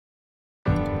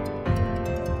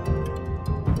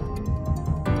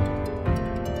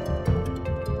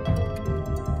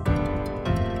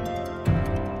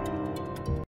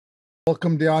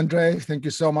Welcome, Diondre. Thank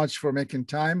you so much for making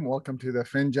time. Welcome to the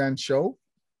Finjan show.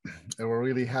 We're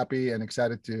really happy and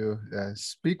excited to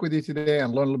speak with you today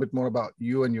and learn a little bit more about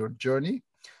you and your journey.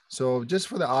 So just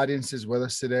for the audiences with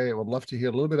us today, I would love to hear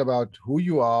a little bit about who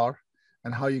you are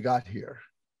and how you got here.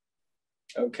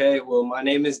 Okay, well, my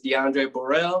name is Diondre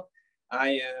Borel.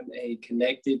 I am a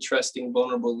connected, trusting,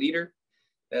 vulnerable leader.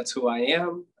 That's who I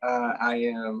am.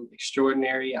 I am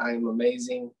extraordinary. I am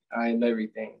amazing. I am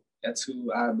everything. That's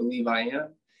who I believe I am.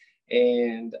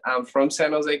 And I'm from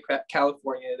San Jose,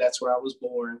 California. That's where I was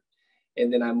born.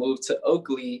 And then I moved to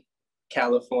Oakley,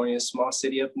 California, a small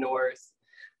city up north.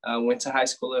 Went to high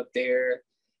school up there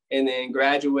and then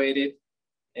graduated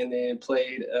and then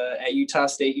played at Utah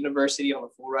State University on a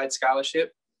full ride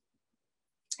scholarship.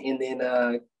 And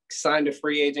then signed a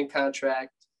free agent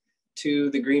contract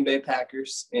to the Green Bay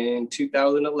Packers in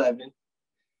 2011.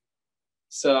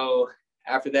 So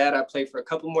after that, I played for a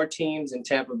couple more teams in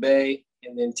Tampa Bay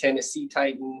and then Tennessee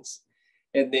Titans,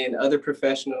 and then other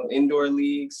professional indoor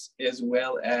leagues, as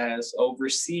well as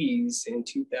overseas in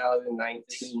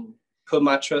 2019. Put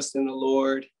my trust in the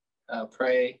Lord,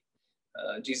 pray.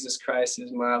 Jesus Christ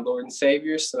is my Lord and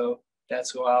Savior. So that's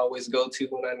who I always go to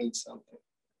when I need something.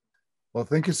 Well,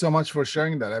 thank you so much for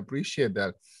sharing that. I appreciate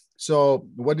that. So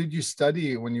what did you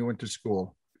study when you went to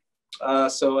school?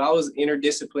 So I was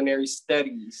interdisciplinary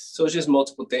studies. So it's just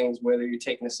multiple things, whether you're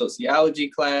taking a sociology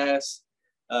class,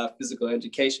 physical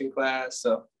education class.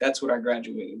 So that's what I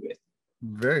graduated with.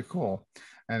 Very cool.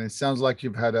 And it sounds like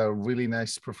you've had a really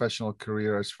nice professional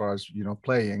career as far as,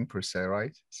 playing per se,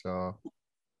 right? So.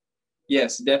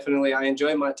 Yes, definitely. I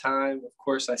enjoy my time. Of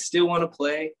course, I still want to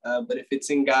play, but if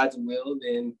it's in God's will,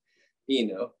 then,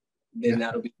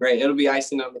 that'll be great. It'll be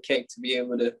icing on the cake to be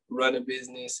able to run a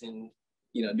business and,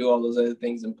 do all those other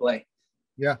things and play.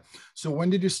 Yeah. So when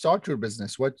did you start your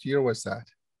business? What year was that?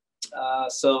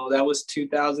 So that was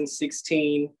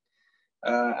 2016.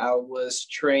 I was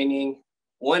training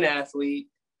one athlete.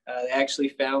 They actually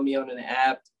found me on an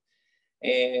app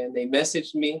and they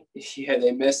messaged me. Yeah,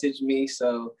 they messaged me.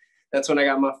 So that's when I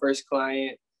got my first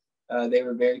client. They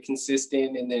were very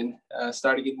consistent and then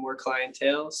started getting more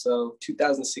clientele. So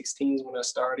 2016 is when I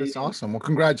started. That's awesome. Well,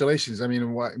 congratulations. I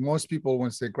mean, most people,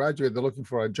 once they graduate, they're looking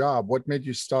for a job. What made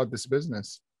you start this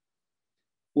business?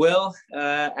 Well,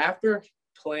 after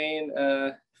playing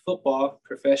football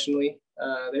professionally,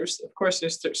 there's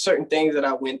certain things that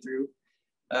I went through,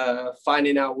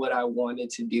 finding out what I wanted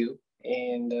to do.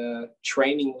 And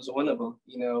training was one of them.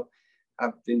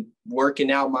 I've been working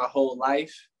out my whole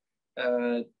life,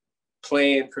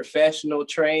 playing professional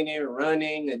training,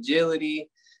 running, agility.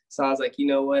 So I was like, you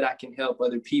know what, I can help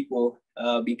other people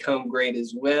become great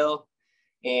as well.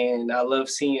 And I love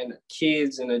seeing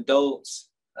kids and adults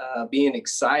being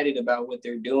excited about what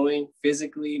they're doing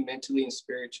physically, mentally, and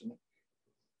spiritually.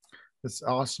 That's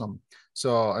awesome.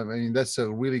 So, I mean, that's a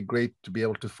really great to be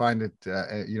able to find it,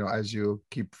 as you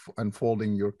keep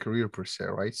unfolding your career per se,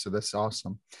 right? So that's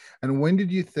awesome. And when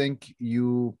did you think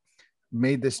you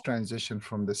made this transition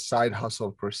from the side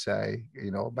hustle per se,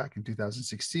 back in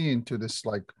 2016 to this,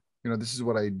 this is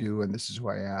what I do and this is who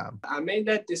I am? I made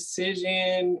that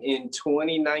decision in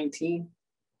 2019.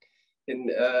 And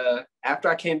after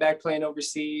I came back playing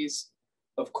overseas,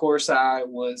 of course, I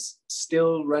was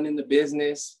still running the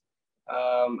business.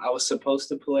 I was supposed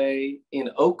to play in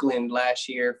Oakland last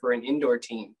year for an indoor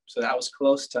team. So that was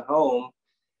close to home,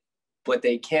 but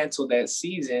they canceled that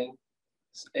season.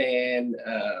 And,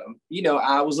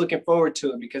 I was looking forward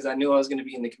to it because I knew I was going to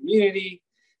be in the community,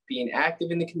 being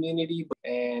active in the community.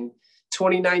 And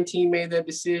 2019 made that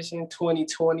decision.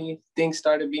 2020, things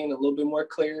started being a little bit more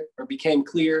clear or became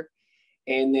clear.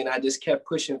 And then I just kept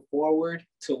pushing forward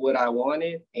to what I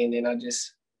wanted. And then I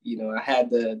just, I had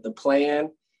the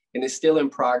plan and it's still in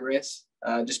progress,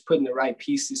 just putting the right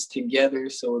pieces together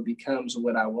so it becomes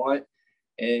what I want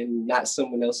and not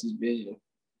someone else's vision.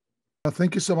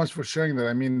 Thank you so much for sharing that.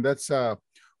 I mean, that's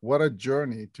what a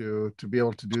journey to be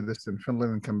able to do this in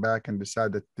Finland and come back and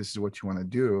decide that this is what you want to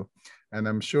do. And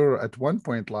I'm sure at one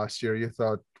point last year, you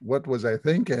thought, what was I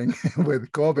thinking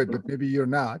with COVID? But maybe you're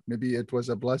not. Maybe it was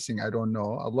a blessing. I don't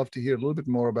know. I'd love to hear a little bit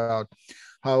more about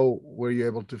how were you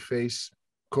able to face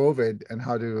COVID and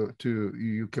how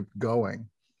you kept going?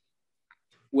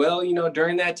 Well,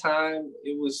 during that time,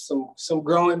 it was some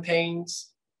growing pains.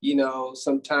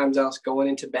 Sometimes I was going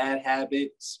into bad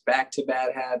habits, back to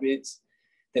bad habits.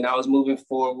 Then I was moving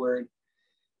forward.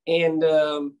 And,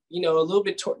 a little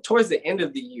bit towards the end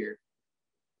of the year,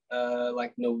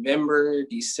 like November,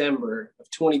 December of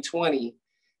 2020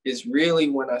 is really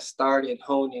when I started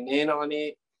honing in on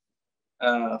it,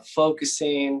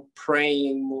 focusing,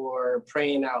 praying more,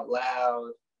 praying out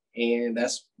loud, And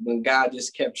that's when God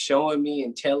just kept showing me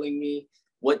and telling me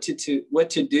what to do,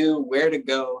 where to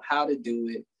go, how to do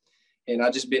it. And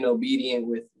I've just been obedient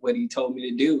with what he told me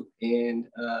to do, and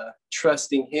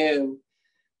trusting him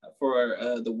for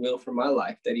the will for my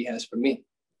life that he has for me.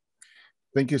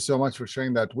 Thank you so much for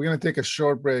sharing that. We're going to take a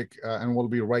short break and we'll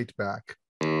be right back.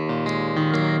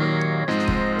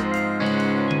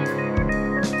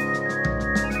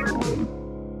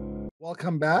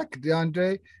 Welcome back,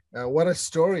 Diondre. What a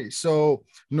story. So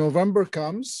November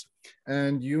comes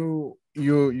and you're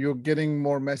getting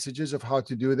more messages of how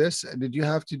to do this. Did you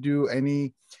have to do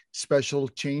any special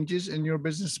changes in your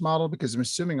business model? Because I'm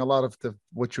assuming a lot of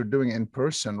what you're doing in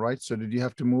person, right? So did you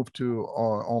have to move to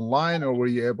online, or were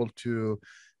you able to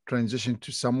transition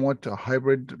to somewhat a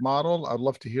hybrid model? I'd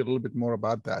love to hear a little bit more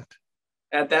about that.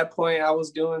 At that point, I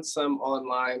was doing some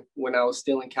online when I was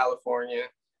still in California.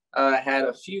 I had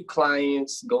a few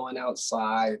clients going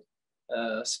outside,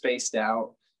 spaced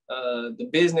out. The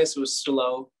business was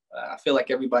slow. I feel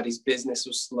like everybody's business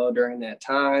was slow during that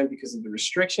time because of the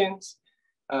restrictions.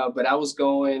 But I was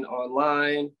going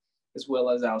online as well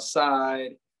as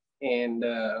outside. And,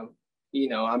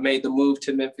 I made the move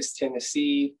to Memphis,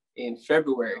 Tennessee in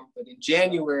February. But in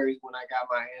January, when I got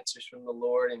my answers from the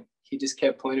Lord and he just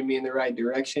kept pointing me in the right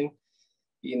direction,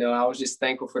 I was just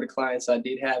thankful for the clients I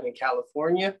did have in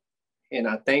California. And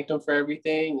I thanked them for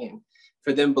everything and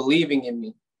for them believing in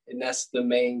me. And that's the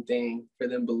main thing, for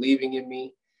them believing in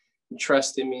me and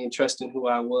trusting who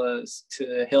I was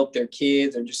to help their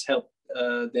kids or just help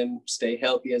them stay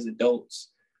healthy as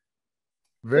adults.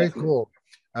 Very Definitely. Cool.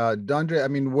 Diondre, I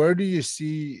mean, where do you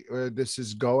see this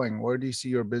is going? Where do you see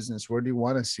your business? Where do you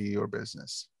want to see your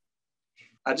business?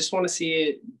 I just want to see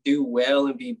it do well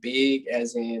and be big,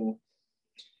 as in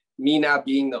me not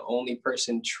being the only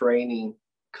person training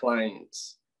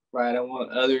clients, right? I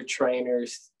want other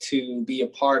trainers to be a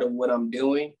part of what I'm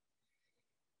doing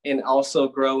and also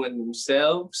grow in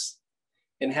themselves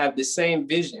and have the same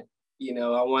vision.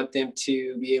 I want them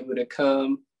to be able to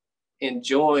come and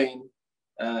join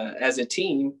as a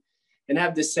team and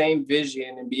have the same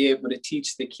vision and be able to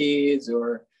teach the kids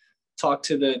or talk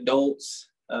to the adults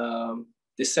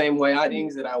the same way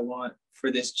things that I want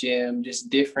for this gym, just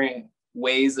different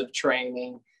ways of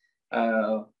training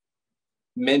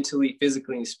mentally,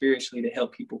 physically, and spiritually to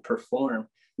help people perform,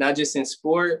 not just in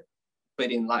sport,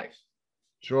 but in life.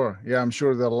 Sure. Yeah, I'm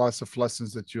sure there are lots of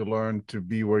lessons that you learned to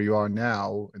be where you are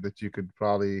now that you could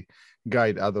probably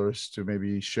guide others to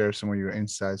maybe share some of your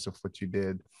insights of what you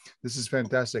did. This is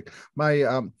fantastic.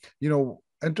 My,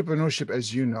 entrepreneurship,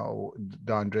 as you know,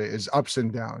 Diondre, is ups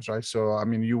and downs, right? So, I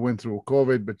mean, you went through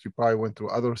COVID, but you probably went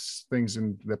through other things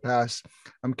in the past.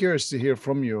 I'm curious to hear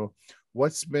from you.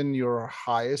 What's been your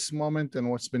highest moment and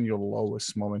what's been your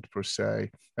lowest moment per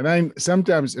se? And I'm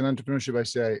sometimes in entrepreneurship, I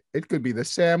say it could be the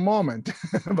same moment,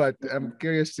 but I'm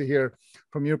curious to hear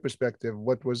from your perspective,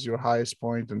 what was your highest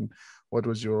point and what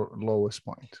was your lowest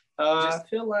point? I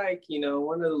feel like,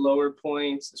 one of the lower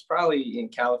points is probably in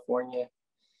California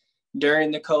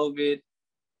during the COVID,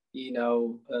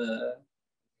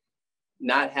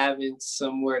 not having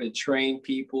somewhere to train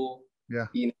people. Yeah.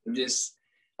 Just,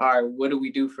 all right, what do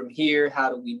we do from here? How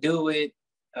do we do it?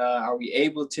 Are we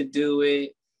able to do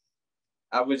it?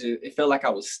 It felt like I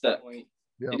was stuck.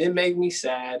 Yeah. It didn't make me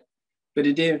sad, but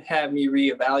it did have me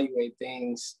reevaluate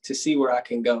things to see where I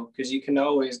can go. Because you can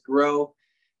always grow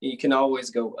and you can always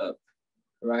go up,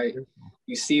 right?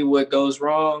 You see what goes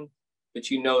wrong, but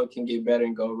it can get better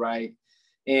and go right.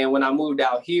 And when I moved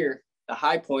out here, the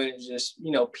high point is just,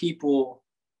 people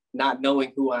not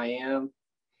knowing who I am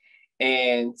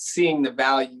and seeing the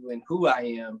value in who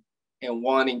I am and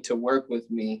wanting to work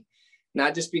with me,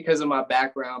 not just because of my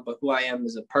background, but who I am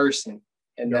as a person.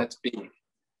 And that's big.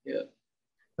 Yeah.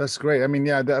 That's great. I mean,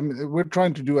 yeah, we're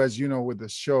trying to do, as you know, with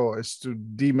this show, is to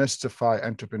demystify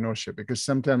entrepreneurship, because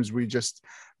sometimes we just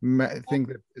think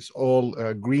that it's all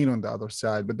green on the other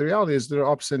side. But the reality is there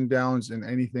are ups and downs in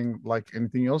anything, like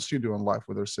anything else you do in life,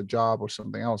 whether it's a job or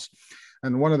something else.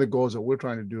 And one of the goals that we're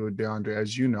trying to do, Diondre,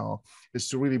 as you know, is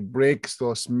to really break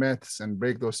those myths and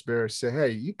break those barriers. Say, hey,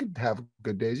 you could have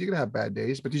good days, you could have bad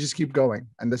days, but you just keep going.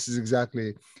 And this is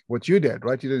exactly what you did,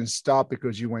 right? You didn't stop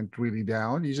because you went really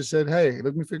down. You just said, hey,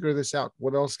 let me figure this out.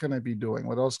 What else can I be doing?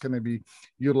 What else can I be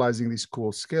utilizing these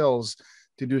cool skills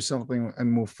to do something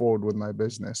and move forward with my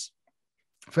business?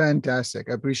 Fantastic.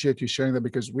 I appreciate you sharing that,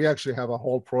 because we actually have a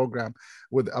whole program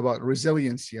with about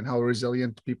resiliency and how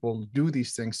resilient people do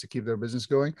these things to keep their business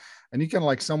going. And you can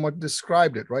like somewhat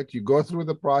describe it, right? You go through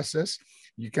the process,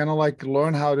 you kind of like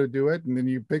learn how to do it, and then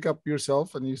you pick up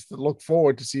yourself and you look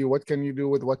forward to see what can you do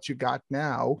with what you got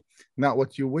now, not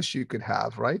what you wish you could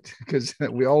have, right? Because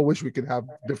we all wish we could have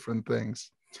different things.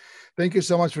 Thank you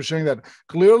so much for sharing that.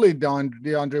 Clearly,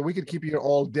 Diondre, we could keep you here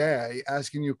all day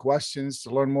asking you questions to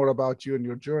learn more about you and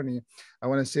your journey. I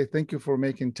want to say thank you for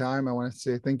making time. I want to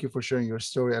say thank you for sharing your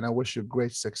story, and I wish you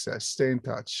great success. Stay in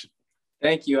touch.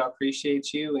 Thank you. I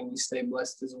appreciate you, and you stay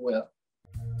blessed as well.